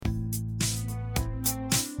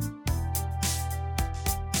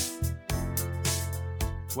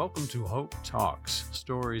Welcome to Hope Talks,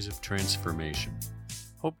 Stories of Transformation.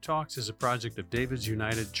 Hope Talks is a project of David's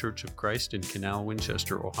United Church of Christ in Canal,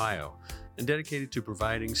 Winchester, Ohio, and dedicated to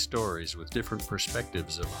providing stories with different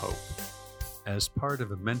perspectives of hope. As part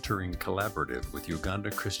of a mentoring collaborative with Uganda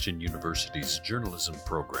Christian University's journalism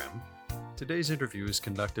program, today's interview is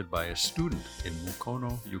conducted by a student in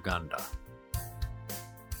Mukono, Uganda.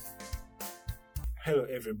 Hello,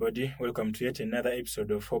 everybody. Welcome to yet another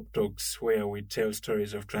episode of Hope Talks, where we tell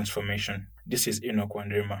stories of transformation. This is Enoch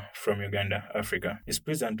Wandrema from Uganda, Africa. It's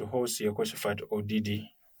pleasant to host Yehoshaphat Odidi,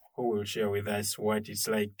 who will share with us what it's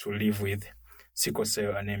like to live with sickle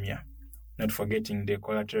cell anemia, not forgetting the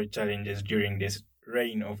collateral challenges during this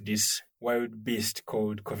reign of this wild beast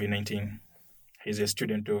called COVID-19. He's a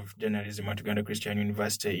student of journalism at Uganda Christian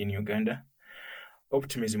University in Uganda.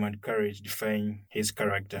 Optimism and courage define his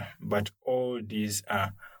character, but all these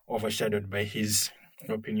are overshadowed by his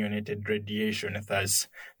opinionated radiation, thus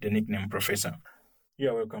the nickname Professor.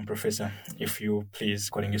 You are welcome, Professor, if you please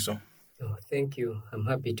calling you so. Oh, thank you. I'm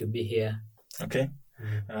happy to be here. Okay.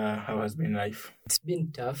 How has been life? It's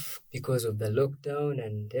been tough because of the lockdown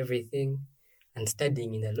and everything, and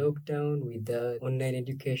studying in the lockdown with the online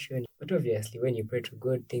education. But obviously, when you pray to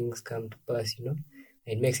God, things come to pass,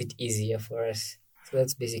 It makes it easier for us. So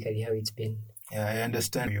that's basically how it's been. Yeah, I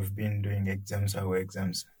understand you've been doing exams. How were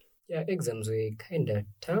exams? Yeah, exams were kind of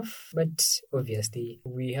tough, but obviously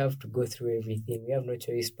we have to go through everything. We have no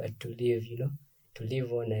choice but to live, to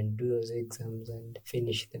live on and do those exams and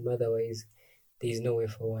finish them. Otherwise, there is no way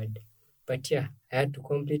forward. But yeah, I had to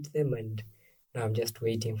complete them and now I'm just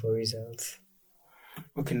waiting for results.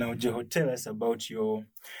 Okay, now, Jeho, tell us about your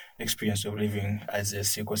experience of living as a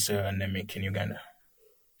sickle cell anemic in Uganda.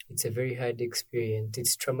 It's a very hard experience.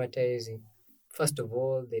 It's traumatizing. First of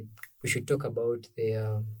all, we should talk about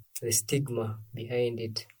the stigma behind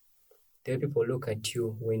it. The way people look at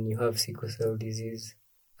you when you have sickle cell disease,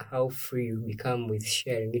 how free you become with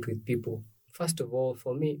sharing it with people. First of all,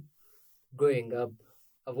 for me, growing up,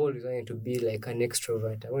 I've always wanted to be like an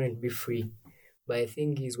extrovert. I wanted to be free. But the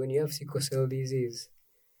thing is, when you have sickle cell disease,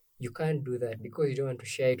 you can't do that because you don't want to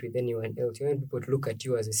share it with anyone else. You want people to look at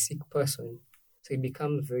you as a sick person. So it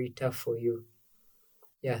becomes very tough for you.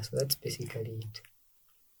 Yeah, so that's basically it.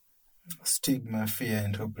 Stigma, fear,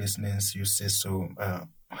 and hopelessness, you say so.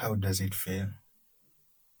 How does it feel?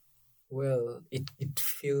 Well, it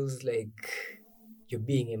feels like you're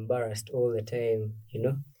being embarrassed all the time,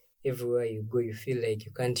 Everywhere you go, you feel like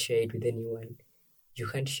you can't share it with anyone. You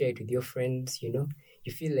can't share it with your friends, You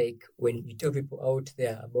feel like when you tell people out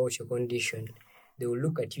there about your condition, they will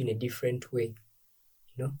look at you in a different way,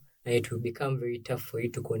 And it will become very tough for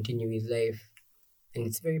you to continue with life. And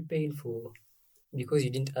it's very painful because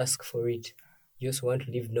you didn't ask for it. You just want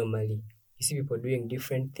to live normally. You see people doing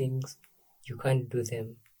different things. You can't do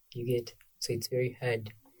them. You get? So it's very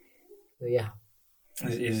hard. So yeah.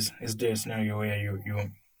 Is there a scenario where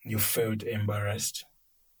you felt embarrassed?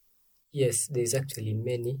 Yes, there's actually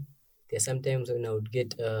many. There's sometimes when I would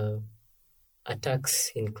get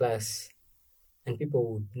attacks in class and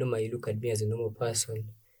people would normally look at me as a normal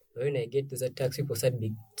person. But when I get those attacks, people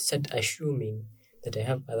start assuming that I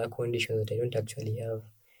have other conditions that I don't actually have.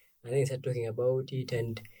 And then they start talking about it.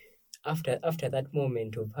 And after that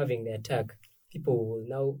moment of having the attack, people will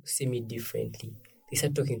now see me differently. They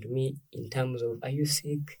start talking to me in terms of, are you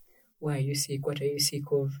sick? Why are you sick? What are you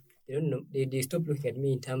sick of? They don't know. They stop looking at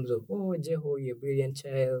me in terms of, oh, Jeho, you're a brilliant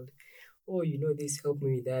child. Oh, this, help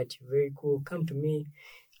me with that. You're very cool. Come to me.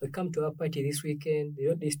 We'll come to our party this weekend.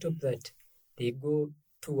 They stop that. They go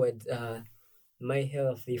towards my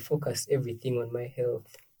health. They focus everything on my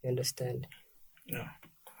health. You understand? Yeah.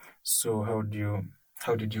 So how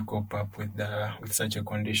did you cope up with such a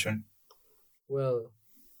condition? Well,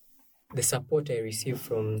 the support I receive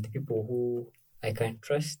from the people who I can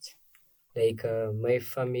trust, like my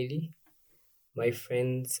family, my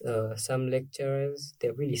friends, some lecturers,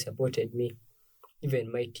 they really supported me.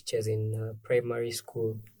 Even my teachers in primary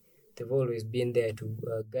school, they've always been there to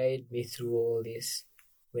guide me through all this.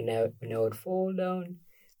 When I would fall down,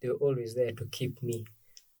 they were always there to keep me.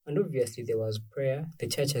 And obviously there was prayer. The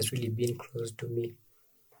church has really been close to me.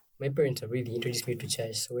 My parents have really introduced me to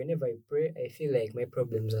church. So whenever I pray, I feel like my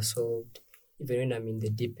problems are solved. Even when I'm in the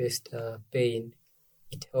deepest pain,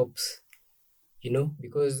 it helps,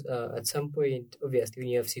 because at some point, obviously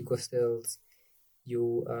when you have sickle cells,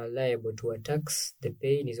 you are liable to attacks. The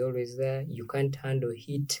pain is always there. You can't handle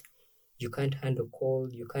heat. You can't handle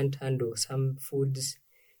cold. You can't handle some foods.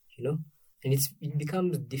 And it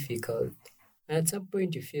becomes difficult. And at some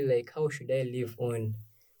point you feel like, how should I live on?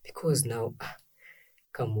 Because now,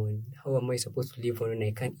 come on, how am I supposed to live on when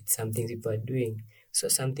I can't eat some things people are doing? So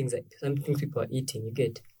some things people are eating, you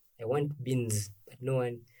get. I want beans, but no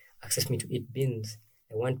one accepts me to eat beans.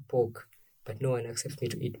 I want pork, but no one accepts me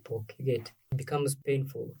to eat pork, you get. It becomes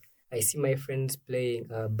painful. I see my friends playing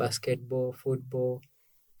basketball, football,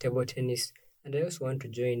 table tennis, and I also want to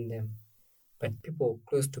join them. But people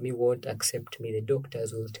close to me won't accept me. The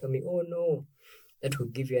doctors will tell me, oh no, that will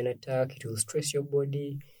give you an attack, it will stress your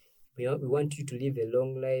body. We want you to live a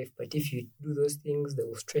long life, but if you do those things, they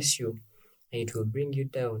will stress you and it will bring you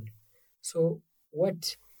down. So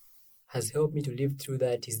what has helped me to live through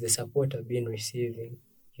that is the support I've been receiving.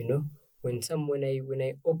 You know, when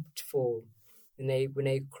I opt for, when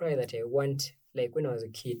I cry that I want, like when I was a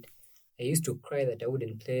kid, I used to cry that I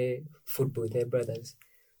wouldn't play football with my brothers.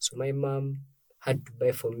 So my mom had to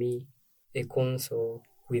buy for me a console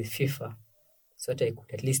with FIFA so that I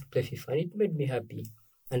could at least play FIFA. And it made me happy.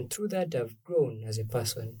 And through that, I've grown as a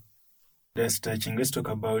person. That's touching. Let's talk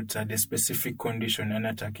about the specific condition, an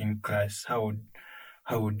attack in class. How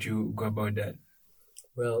would you go about that?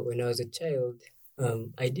 Well, when I was a child,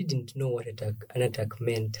 I didn't know what an attack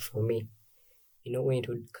meant for me. You know, when it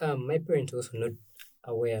would come, my parents were also not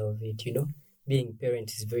aware of it. You know, being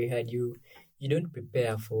parent is very hard. You don't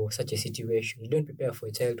prepare for such a situation. You don't prepare for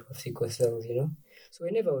a child to have sickle cells, you know. So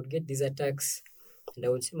whenever I would get these attacks, and I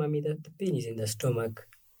would say, Mommy, that the pain is in the stomach,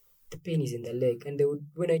 the pain is in the leg. And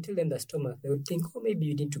when I tell them the stomach, they would think, oh, maybe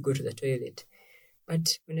you need to go to the toilet.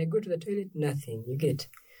 But when I go to the toilet, nothing, you get.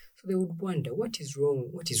 So they would wonder, what is wrong?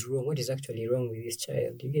 What is actually wrong with this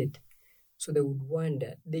child, you get. So they would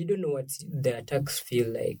wonder. They don't know what the attacks feel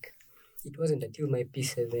like. It wasn't until my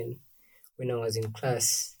P7 when I was in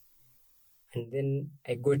class, and then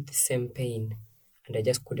I got the same pain, and I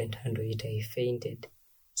just couldn't handle it. I fainted.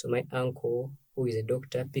 So my uncle, who is a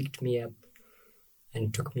doctor, picked me up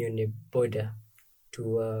and took me on a border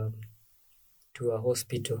to a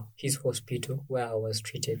hospital, his hospital, where I was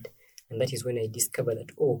treated. And that is when I discovered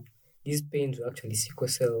that, oh, these pains were actually sickle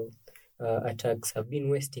cell attacks. I've been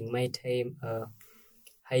wasting my time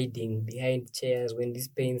hiding behind chairs. When these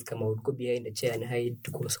pains come, I would go behind a chair and hide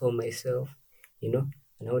to console myself, you know,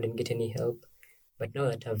 and I wouldn't get any help. But now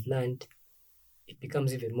that I've learned, it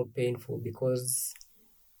becomes even more painful because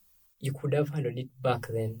you could have handled it back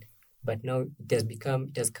then, but now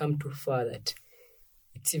it has come too far that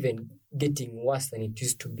it's even getting worse than it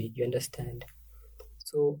used to be. You understand?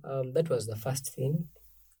 So that was the first thing,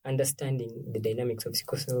 understanding the dynamics of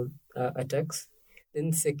sickle cell attacks.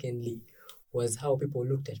 Then secondly was how people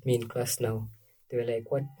looked at me in class now. They were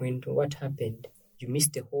like, what happened? You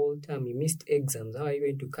missed the whole term, you missed exams, how are you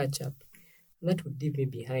going to catch up? And that would leave me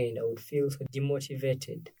behind. I would feel so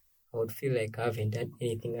demotivated. I would feel like I haven't done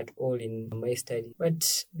anything at all in my study.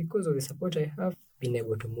 But because of the support I have, been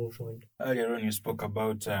able to move on. Earlier on, you spoke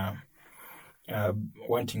about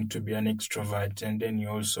wanting to be an extrovert, and then you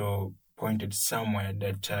also pointed somewhere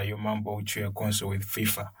that your mom bought you a console with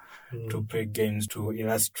FIFA to play games to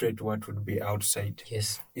illustrate what would be outside.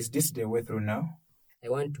 Yes. Is this the way through now? I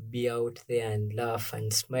want to be out there and laugh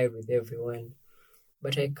and smile with everyone.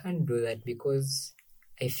 But I can't do that because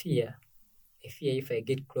I fear. I fear if I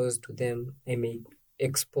get close to them, I may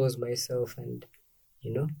expose myself and,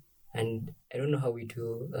 you know, and I don't know how it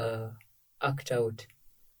will act out.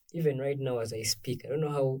 Even right now as I speak, I don't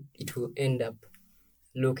know how it will end up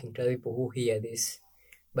looking to other people who hear this.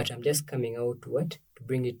 But I'm just coming out to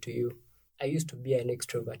bring it to you. I used to be an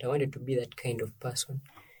extrovert. I wanted to be that kind of person.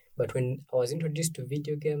 But when I was introduced to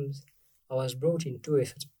video games, I was brought into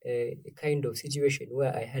a kind of situation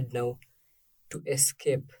where I had now to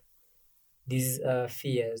escape these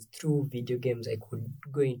fears through video games. I could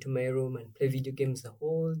go into my room and play video games the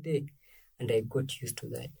whole day, and I got used to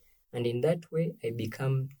that. And in that way, I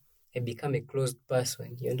become a closed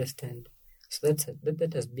person. You understand? So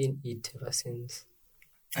that has been it ever since.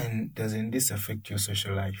 And doesn't this affect your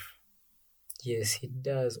social life? Yes, it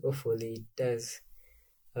does. Awfully, it does.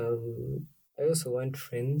 I also want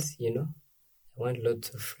friends, you know. I want lots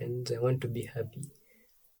of friends. I want to be happy.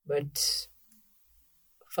 But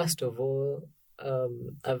first of all,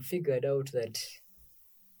 I've figured out that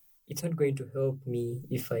it's not going to help me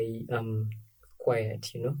if I am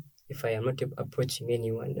quiet, you know. If I am not approaching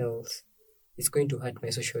anyone else, it's going to hurt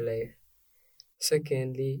my social life.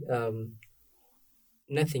 Secondly,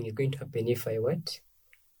 nothing is going to happen if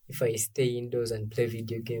I stay indoors and play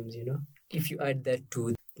video games, you know. If you add that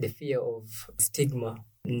to the fear of stigma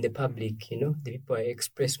in the public, you know, the people I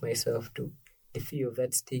express myself to, the fear of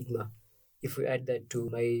that stigma, if we add that to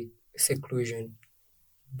my seclusion,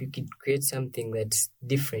 we could create something that's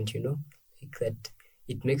different, you know, like that.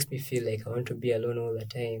 It makes me feel like I want to be alone all the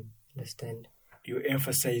time, understand? You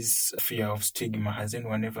emphasize fear of stigma. Has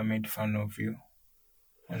anyone ever made fun of you?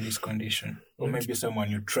 on this condition? Or maybe someone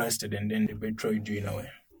you trusted and then they betrayed you in a way?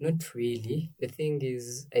 Not really. The thing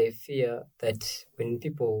is, I fear that when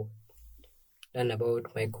people learn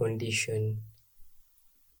about my condition,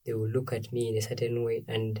 they will look at me in a certain way,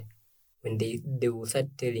 and when they will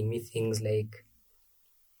start telling me things like,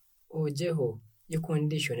 "Oh, Jeho, your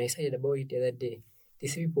condition, I said about it the other day.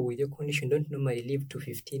 These people with your condition don't normally live to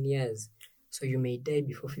 15 years, so you may die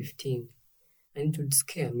before 15. And it would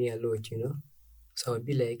scare me a lot, So I would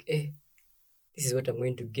be like, this is what I'm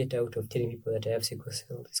going to get out of telling people that I have sickle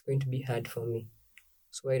cell. It's going to be hard for me.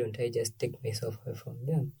 So why don't I just take myself away from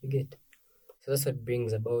them? You get? So that's what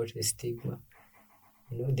brings about the stigma.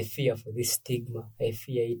 The fear for this stigma. I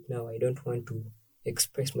fear it now. I don't want to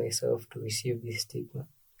express myself to receive this stigma.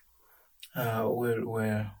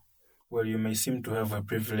 Well, you may seem to have a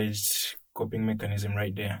privileged coping mechanism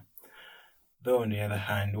right there. Though, on the other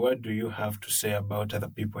hand, what do you have to say about other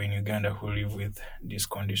people in Uganda who live with this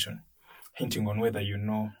condition? Hinting on whether you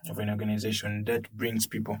know of an organization that brings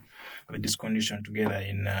people with this condition together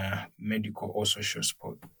in medical or social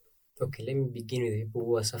support. Okay, let me begin with people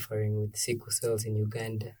who are suffering with sickle cells in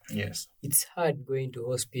Uganda. Yes. It's hard going to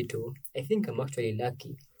hospital. I think I'm actually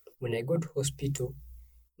lucky. When I go to hospital,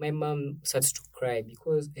 my mom starts to cry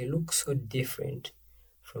because I look so different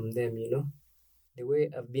from them, The way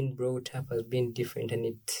I've been brought up has been different, and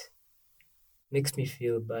it makes me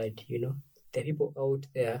feel bad, There are people out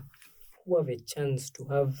there who have a chance to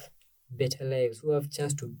have better lives, who have a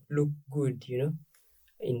chance to look good,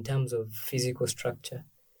 in terms of physical structure.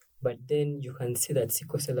 But then you can see that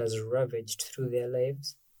sickle cell has ravaged through their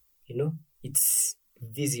lives. It's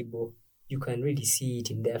visible. You can really see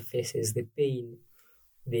it in their faces, the pain,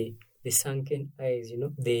 the sunken eyes,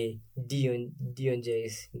 the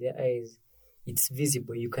deongitis in their eyes. It's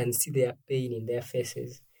visible. You can see their pain in their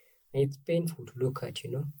faces. And it's painful to look at,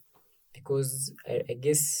 because I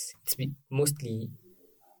guess it's mostly,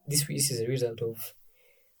 this is a result of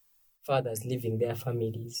fathers leaving their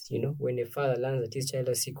families, When a father learns that his child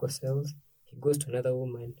has sickle cells, he goes to another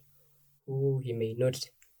woman who he may not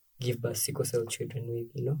give birth sickle cell children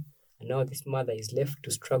with, And now this mother is left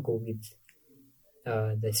to struggle with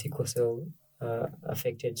the sickle cell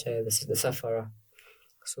affected child, the sufferer.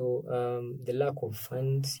 So the lack of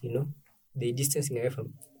funds, the distancing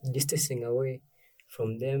away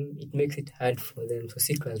from them, it makes it hard for them. So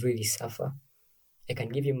sicklers really suffer. I can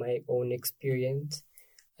give you my own experience.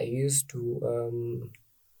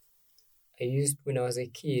 When I was a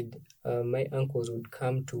kid, my uncles would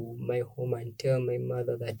come to my home and tell my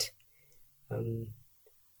mother that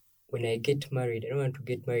when I get married, I don't want to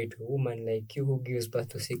get married to a woman like you who gives birth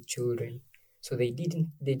to sick children. So they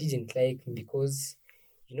didn't like me because,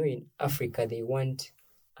 in Africa they want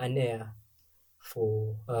an heir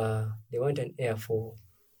for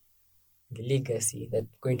the legacy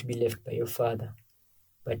that's going to be left by your father.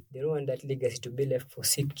 But they don't want that legacy to be left for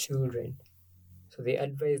sick children. So they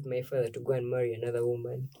advised my father to go and marry another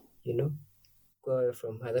woman, Go away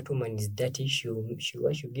from her. That woman is dirty. She'll give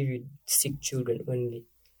you sick children only,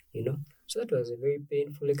 So that was a very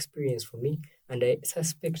painful experience for me. And I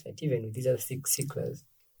suspect that even with these other sicklers,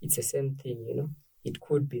 it's the same thing, It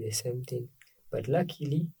could be the same thing. But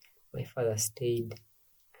luckily, my father stayed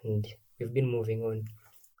and we've been moving on.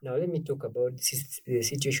 Now, let me talk about the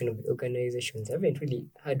situation of organizations. I haven't really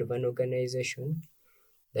heard of an organization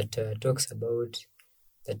that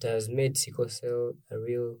that has made sickle cell a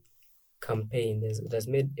real campaign. That has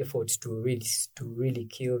made efforts to really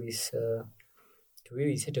kill this, to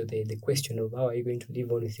really settle the question of how are you going to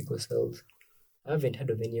live on with sickle cells. I haven't heard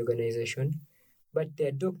of any organization, but there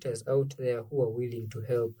are doctors out there who are willing to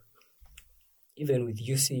help. Even with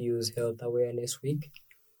UCU's Health Awareness Week,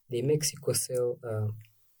 they make sickle cell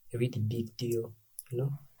a really big deal,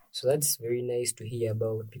 So that's very nice to hear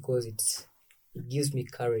about because it gives me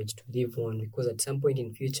courage to live on, because at some point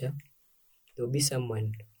in future, there will be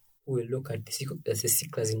someone who will look at the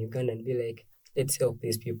sicklers in Uganda and be like, let's help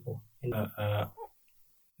these people.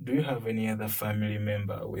 Do you have any other family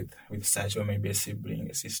member with such, or maybe a sibling,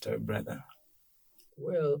 a sister, a brother?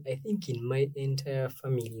 Well, I think in my entire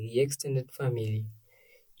family, the extended family,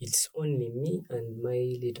 it's only me and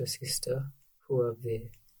my little sister who have the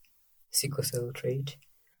sickle cell trait.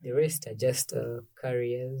 The rest are just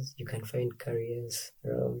carriers. You can find carriers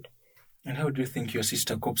around. And how do you think your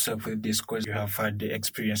sister copes up with this? Because you have had the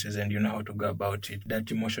experiences and you know how to go about it. That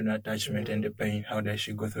emotional attachment and the pain, how does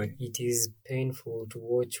she go through it? It is painful to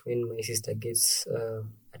watch when my sister gets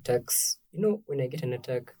attacks. When I get an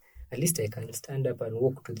attack, at least I can stand up and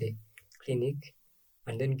walk to the clinic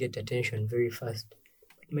and then get attention very fast.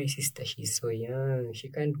 But my sister, she's so young. She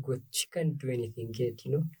can't do anything yet,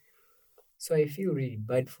 So I feel really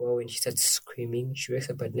bad for her when she starts screaming. She wakes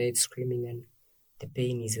up at night screaming and the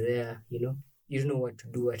pain is there, you know. You don't know what to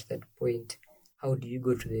do at that point. How do you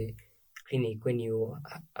go to the clinic when you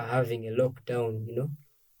are having a lockdown, you know?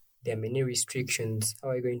 There are many restrictions. How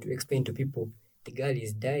are you going to explain to people the girl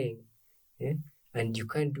is dying, yeah? And you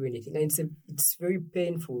can't do anything? And it's very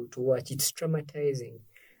painful to watch. It's traumatizing.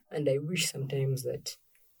 And I wish sometimes that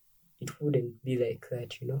it wouldn't be like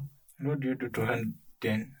that, you know? What do you do to her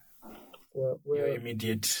then? Well, Your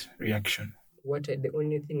immediate reaction? the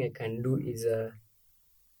only thing I can do is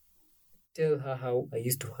tell her how I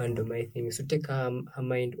used to handle my things, to take her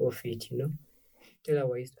mind off it, you know. Tell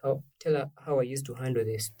her how I used to handle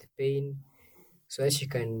the pain, so that she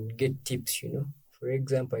can get tips, you know. For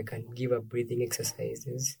example, I can give her breathing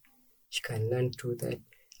exercises. She can learn through that.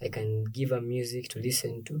 I can give her music to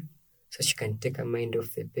listen to, so she can take her mind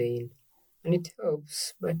off the pain, and it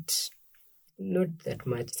helps, but not that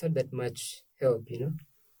much. It's not that much help, you know.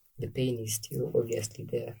 The pain is still obviously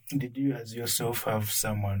there. Did you as yourself have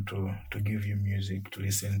someone to give you music to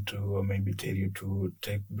listen to, or maybe tell you to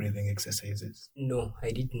take breathing exercises? No,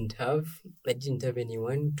 I didn't have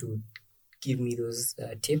anyone to give me those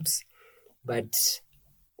tips. But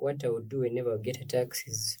what I would do whenever I get attacks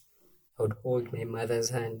is I would hold my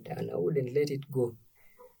mother's hand and I wouldn't let it go.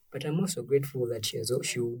 But I'm also grateful that she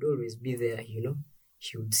would always be there, you know.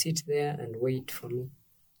 She would sit there and wait for me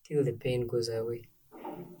till the pain goes away.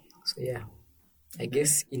 So yeah, I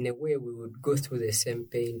guess in a way we would go through the same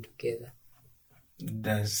pain together.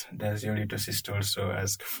 Does your little sister also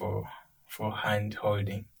ask for hand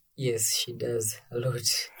holding? Yes, she does a lot.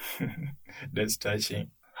 That's touching.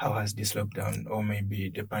 How has this lockdown or maybe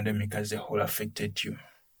the pandemic as a whole affected you?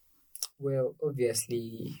 Well,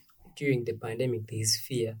 obviously, during the pandemic, there is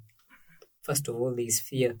fear. First of all, there is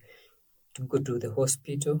fear to go to the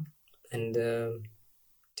hospital and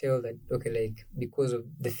tell that, okay, like, because of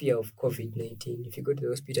the fear of COVID-19, if you go to the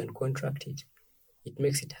hospital and contract it, it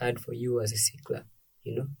makes it hard for you as a sickler,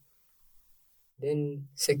 you know. Then,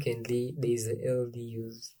 secondly, there is the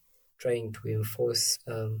LDUs trying to enforce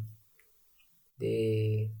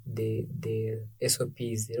the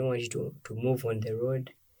SOPs. They don't want you to move on the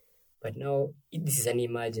road. But now, this is an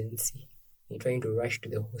emergency. You're trying to rush to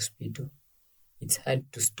the hospital. It's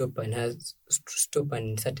hard to stop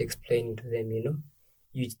and start explaining to them, you know.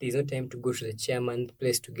 There's no time to go to the chairman's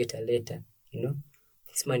place to get a letter, you know.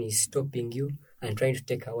 This man is stopping you and trying to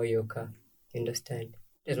take away your car. You understand?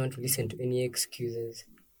 He doesn't want to listen to any excuses.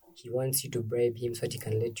 He wants you to bribe him so that he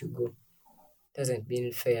can let you go. Doesn't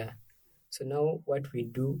mean fair. So now what we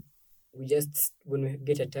do, we just, when we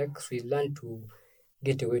get attacks, we learn to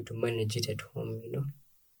get a way to manage it at home, you know.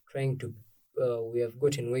 We have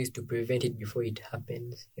gotten ways to prevent it before it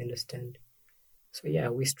happens. You understand? So yeah,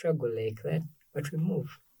 we struggle like that, but we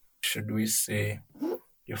move. Should we say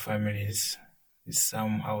your family is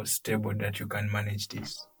somehow stable that you can manage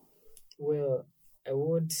this? Well, I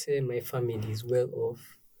would say my family is well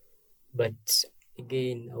off, but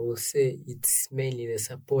again, I will say it's mainly the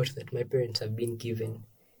support that my parents have been given.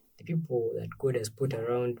 The people that God has put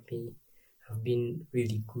around me have been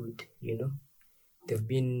really good, you know. They've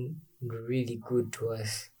been really good to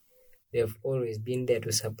us. They've always been there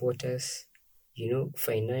to support us, you know,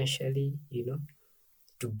 financially, you know,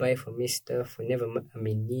 to buy for me stuff whenever I'm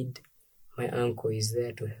in need. My uncle is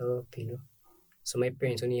there to help, you know. So my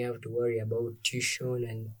parents only have to worry about tuition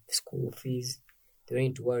and school fees. They don't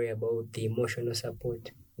need to worry about the emotional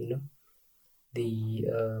support, you know.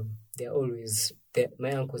 They're always there.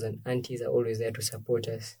 My uncles and aunties are always there to support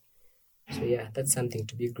us. So yeah, that's something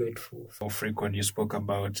to be grateful for. For frequent, you spoke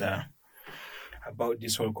about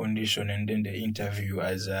this whole condition and then the interview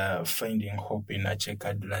as finding hope in a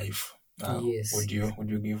checkered life. Yes. Would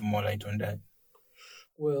you give more light on that?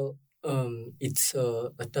 Well, it's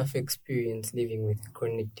a tough experience living with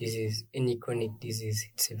chronic disease. Any chronic disease,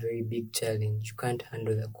 it's a very big challenge. You can't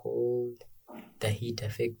handle the cold. The heat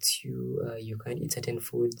affects you. You can't eat certain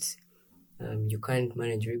foods. You can't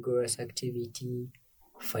manage rigorous activity.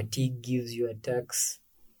 Fatigue gives you attacks.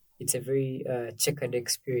 It's a very checkered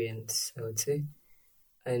experience, I would say.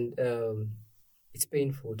 And it's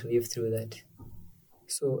painful to live through that.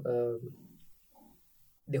 So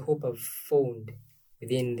the hope I've found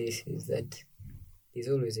within this is that there's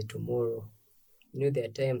always a tomorrow. You know, there are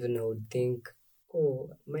times when I would think,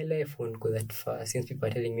 oh, my life won't go that far since people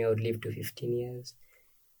are telling me I would live to 15 years.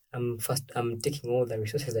 I'm taking all the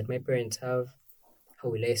resources that my parents have. How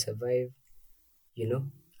will I survive? You know,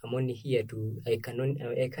 I'm only here I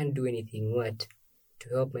can't do anything to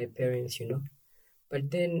help my parents, you know.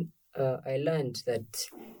 But then I learned that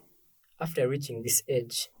after reaching this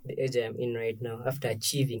age, the age I am in right now, after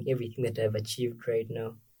achieving everything that I've achieved right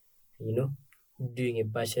now, doing a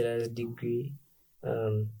bachelor's degree,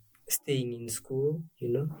 staying in school,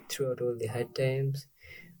 throughout all the hard times,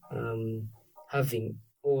 having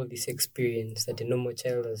all this experience that a normal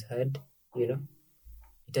child has had,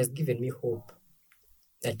 it has given me hope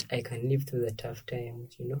that I can live through the tough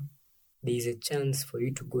times, There is a chance for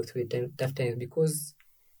you to go through tough times because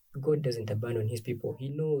God doesn't abandon his people. He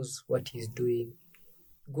knows what he's doing.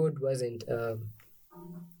 God wasn't,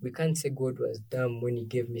 we can't say God was dumb when he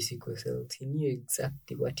gave me sickle cells. He knew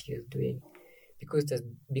exactly what he was doing because it has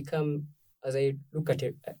become, as I look at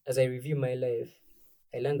it, as I review my life,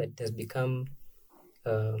 I learned that it has become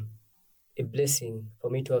a blessing for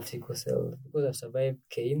me to have sickle cells because I've survived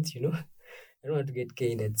canes, I don't want to get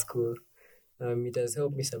caned at school. It has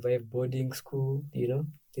helped me survive boarding school,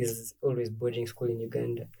 There's always boarding school in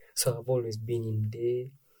Uganda. So I've always been in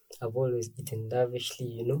day. I've always eaten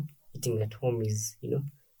lavishly, Eating at home is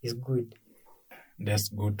good. That's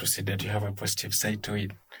good to see that you have a positive side to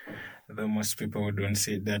it. Though most people don't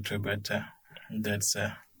see it that way, but that's...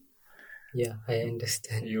 yeah, I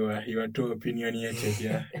understand. You are too opinionated,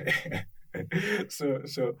 yeah. So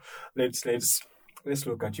let's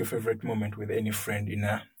look at your favorite moment with any friend in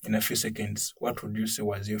a few seconds. What would you say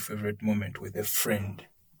was your favorite moment with a friend?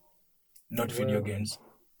 Not video games.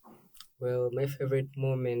 Well, my favorite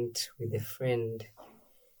moment with a friend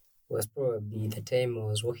was probably the time I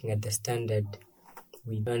was working at the Standard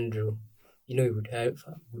with Andrew. We would have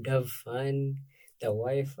fun, the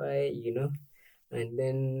Wi-Fi, and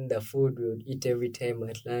then the food we would eat every time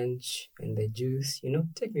at lunch and the juice,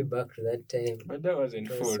 take me back to that time. But that wasn't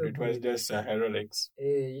food, so it was just a Rolex.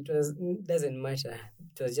 It doesn't matter.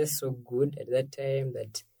 It was just so good at that time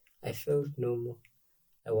that I felt normal.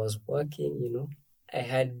 I was working,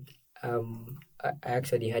 I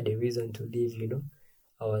actually had a reason to leave,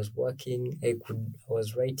 I was working, I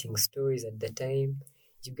was writing stories at the time.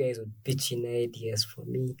 You guys would pitch in ideas for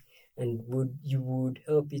me. And you would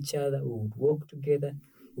help each other, we would work together,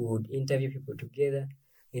 we would interview people together.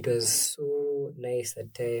 It was so nice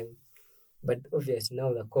that time. But obviously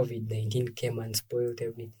now the COVID-19 came and spoiled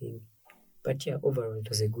everything. But yeah, overall it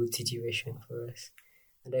was a good situation for us.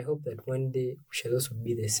 And I hope that one day we shall also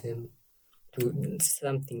be the same.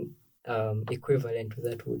 Something equivalent to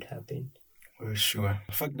that would happen. Well, sure.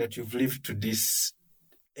 The fact that you've lived to this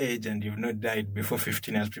age and you've not died before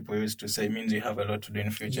 15, as people used to say, means you have a lot to do in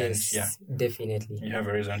the future. Yes, and, definitely. You have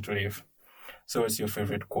a reason to live. So what's your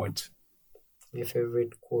favorite quote? My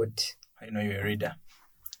favorite quote? I know you're a reader.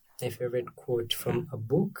 My favorite quote from a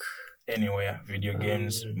book? Anywhere. Video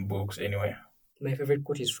games, books, anywhere. My favorite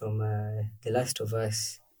quote is from The Last of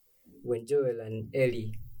Us. When Joel and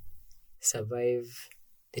Ellie survive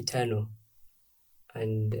the tunnel,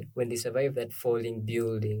 and when they survive that falling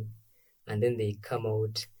building, and then they come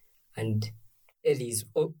out, and Ellie is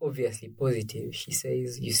obviously positive. She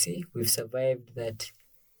says, you see, we've survived that,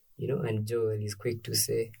 and Joel is quick to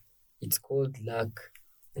say, it's called luck,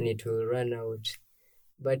 and it will run out.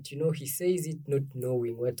 But, he says it not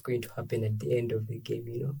knowing what's going to happen at the end of the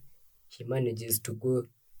game, He manages to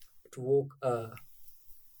walk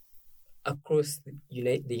across the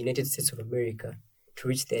United States of America to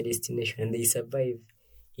reach their destination, and they survive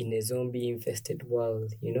in a zombie-infested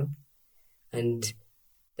world, And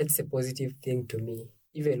that's a positive thing to me.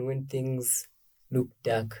 Even when things look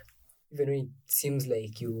dark, even when it seems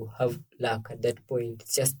like you have luck at that point,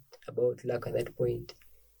 it's just about luck at that point.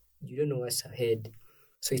 You don't know what's ahead.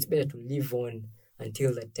 So it's better to live on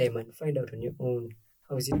until that time and find out on your own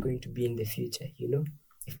how is it going to be in the future,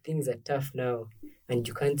 If things are tough now and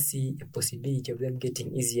you can't see a possibility of them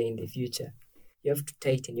getting easier in the future, you have to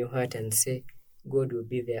tighten your heart and say, God will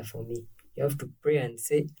be there for me. You have to pray and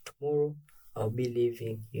say, tomorrow I'll be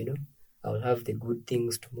living, I'll have the good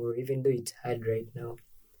things tomorrow, even though it's hard right now.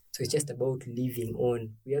 So it's just about living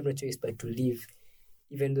on. We have no choice but to live,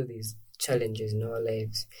 even though there's challenges in our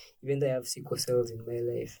lives. Even though I have sickle cells in my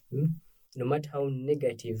life, no matter how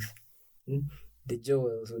negative the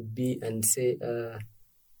Joels would be and say,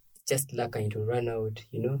 just luck and it will run out,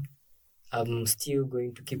 I'm still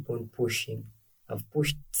going to keep on pushing. I've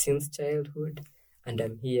pushed since childhood and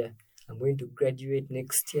I'm here. I'm going to graduate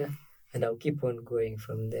next year and I'll keep on going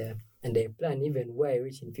from there. And I plan even where I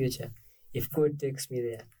reach in future. If God takes me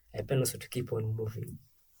there, I plan also to keep on moving.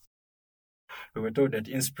 We were told that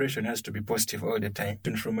inspiration has to be positive all the time.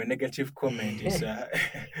 And from a negative comment,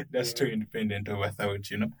 that's too independent of a thought,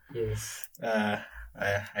 Yes. I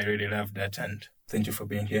really love that, and thank you for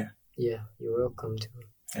being here. Yeah, you're welcome too.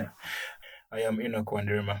 Yeah. I am Enoch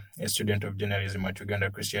Wanderema, a student of journalism at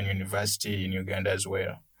Uganda Christian University in Uganda as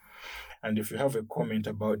well. And if you have a comment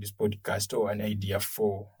about this podcast or an idea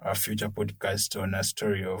for a future podcast on a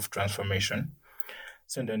story of transformation,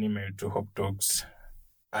 send an email to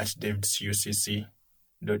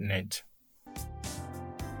hopetalks@davidsucc.net.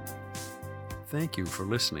 Thank you for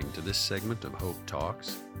listening to this segment of Hope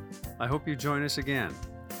Talks. I hope you join us again.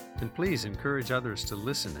 And please encourage others to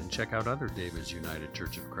listen and check out other David's United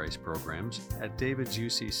Church of Christ programs at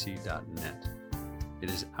davidsucc.net. It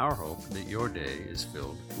is our hope that your day is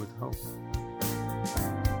filled with hope.